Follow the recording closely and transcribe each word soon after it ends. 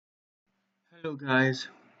Hello guys,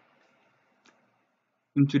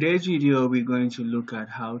 in today's video we're going to look at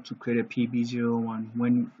how to create a PB01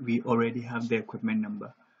 when we already have the equipment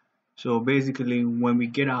number. So basically when we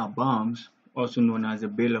get our bombs, also known as a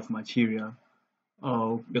bill of material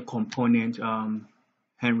or the component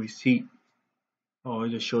hand receipt or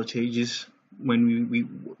the shortages,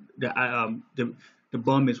 when the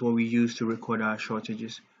bomb is what we use to record our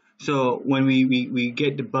shortages. So when we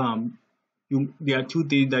get the bomb, there are two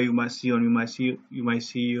things that you must see on. You might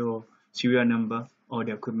see your serial number or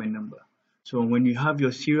the equipment number. So when you have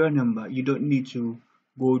your serial number, you don't need to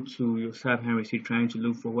go to your hand receipt trying to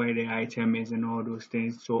look for where the item is and all those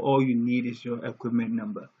things. So all you need is your equipment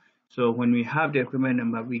number. So when we have the equipment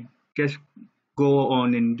number, we just go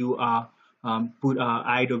on and do our put our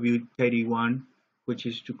IW31, which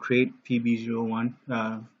is to create PB01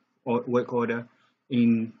 or work order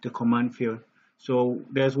in the command field. So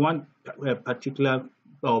there's one particular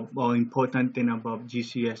or important thing about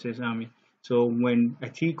GCSS-ARMY. So when a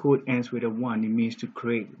T code ends with a 1, it means to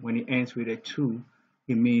create. When it ends with a 2,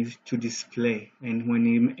 it means to display. And when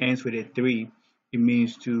it ends with a 3, it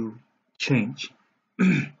means to change.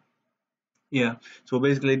 Yeah, so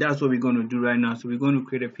basically that's what we're going to do right now. So we're going to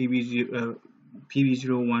create a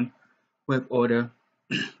PB01 work order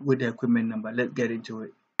with the equipment number. Let's get into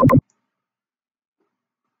it.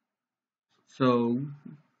 So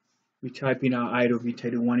we type in our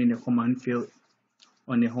IW31 in the command field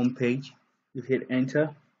on the home page. You hit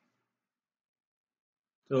enter.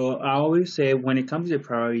 So I always say when it comes to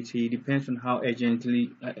priority, it depends on how urgent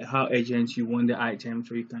you want the item.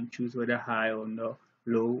 So you can choose whether high or no,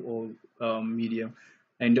 low or medium.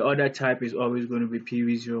 And the other type is always going to be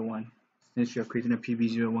PB01 since you're creating a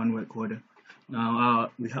PB01 work order.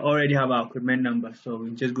 Now we already have our equipment number, so we're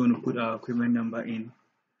just going to put our equipment number in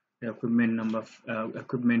the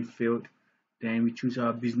equipment field. Then we choose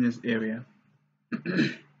our business area.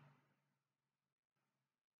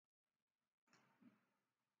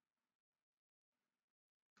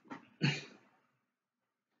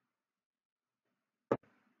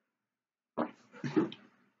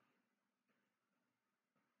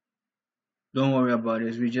 Don't worry about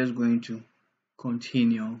this. We're just going to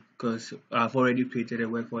continue because I've already created a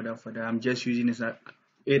work order for that. I'm just using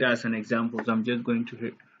it as an example. So I'm just going to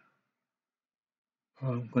hit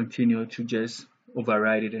continue to just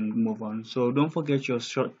override it and move on. So don't forget your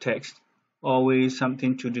short text. Always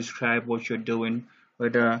something to describe what you're doing.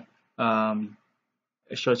 Whether a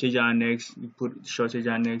shortage annex, you put shortage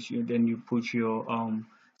annex. Then you put your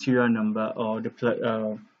serial number or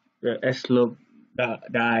the slope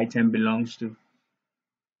that the item belongs to.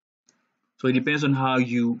 So it depends on how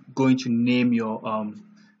you going to name your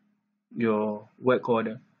work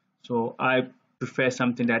order. So I prefer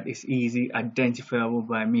something that is easy identifiable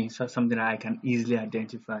by me, so something that I can easily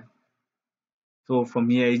identify. So from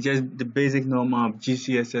here, it's just the basic normal of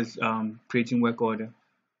GCSS creating work order.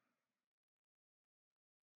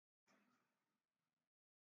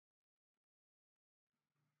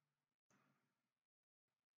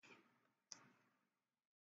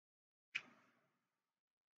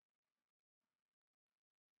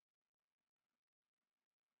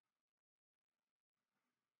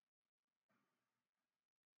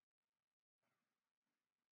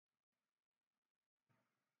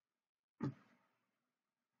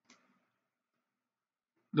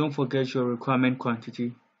 Don't forget your requirement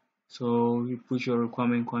quantity. So you put your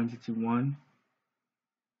requirement quantity 1,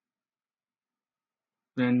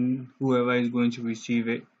 then whoever is going to receive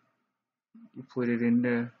it, you put it in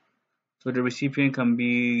there. So the recipient can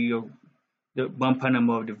be the bumper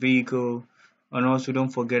number of the vehicle, and also don't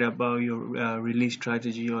forget about your release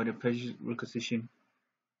strategy or the purchase requisition.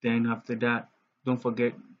 Then after that, don't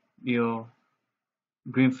forget your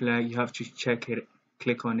green flag. You have to check it,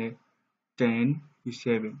 click on it, then you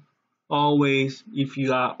save it. Always, if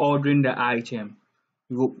you are ordering the item,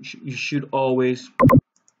 you should always,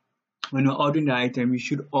 when you're ordering the item, you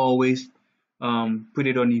should always put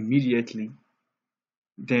it on immediately.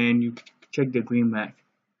 Then you check the green mark,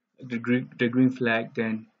 the green flag,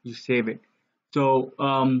 then you save it. So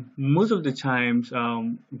most of the times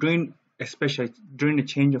especially during the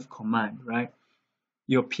change of command, right,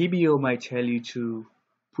 your PBO might tell you to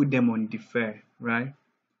put them on defer, right?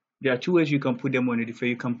 There are two ways you can put them on the defer.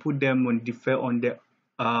 You can put them on defer on the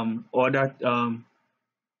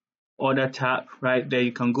order tab right there.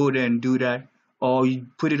 You can go there and do that, or you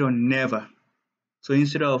put it on never. So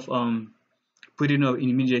instead of putting it on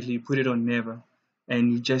immediately, put it on never,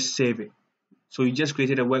 and you just save it. So you just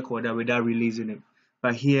created a work order without releasing it.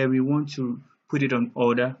 But here we want to put it on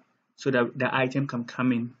order so that the item can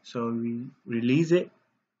come in. So we release it.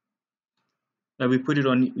 Like we put it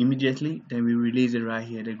on immediately, then we release it right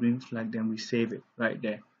here, the green flag, then we save it right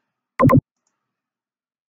there.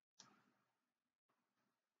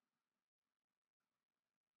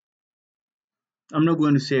 I'm not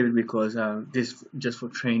going to save it because this just for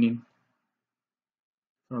training.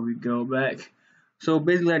 So we go back. So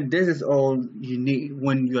basically, like, this is all you need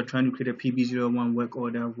when you're trying to create a PB01 work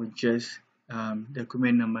order with just the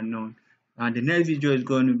command number known. The next video is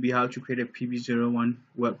going to be how to create a PB01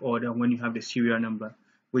 work order when you have the serial number,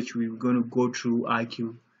 which we're going to go through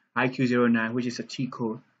IQ09, which is a T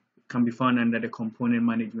code, can be found under the component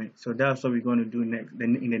management. So that's what we're going to do next.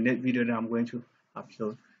 Then in the next video that I'm going to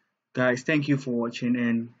upload. Guys, thank you for watching,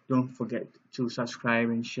 and don't forget to subscribe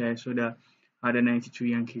and share so that other 92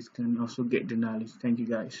 young kids can also get the knowledge. Thank you,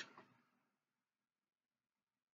 guys.